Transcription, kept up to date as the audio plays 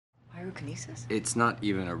Pyrokinesis? It's not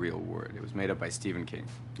even a real word. It was made up by Stephen King.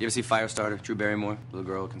 You ever see Firestarter, Drew Barrymore? Little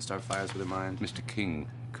girl can start fires with her mind. Mr. King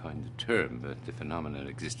coined the term, but the phenomenon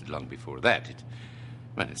existed long before that.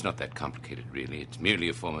 It's not that complicated, really. It's merely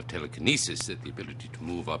a form of telekinesis, the ability to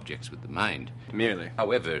move objects with the mind. Merely.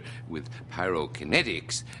 However, with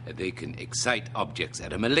pyrokinetics, they can excite objects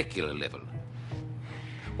at a molecular level.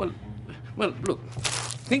 Well, look.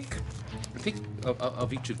 Think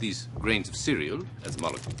of each of these grains of cereal as a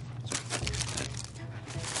molecule.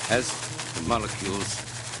 As the molecules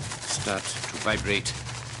start to vibrate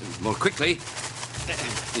more quickly,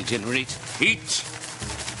 they generate heat,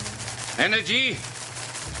 energy,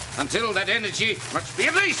 until that energy must be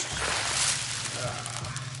released.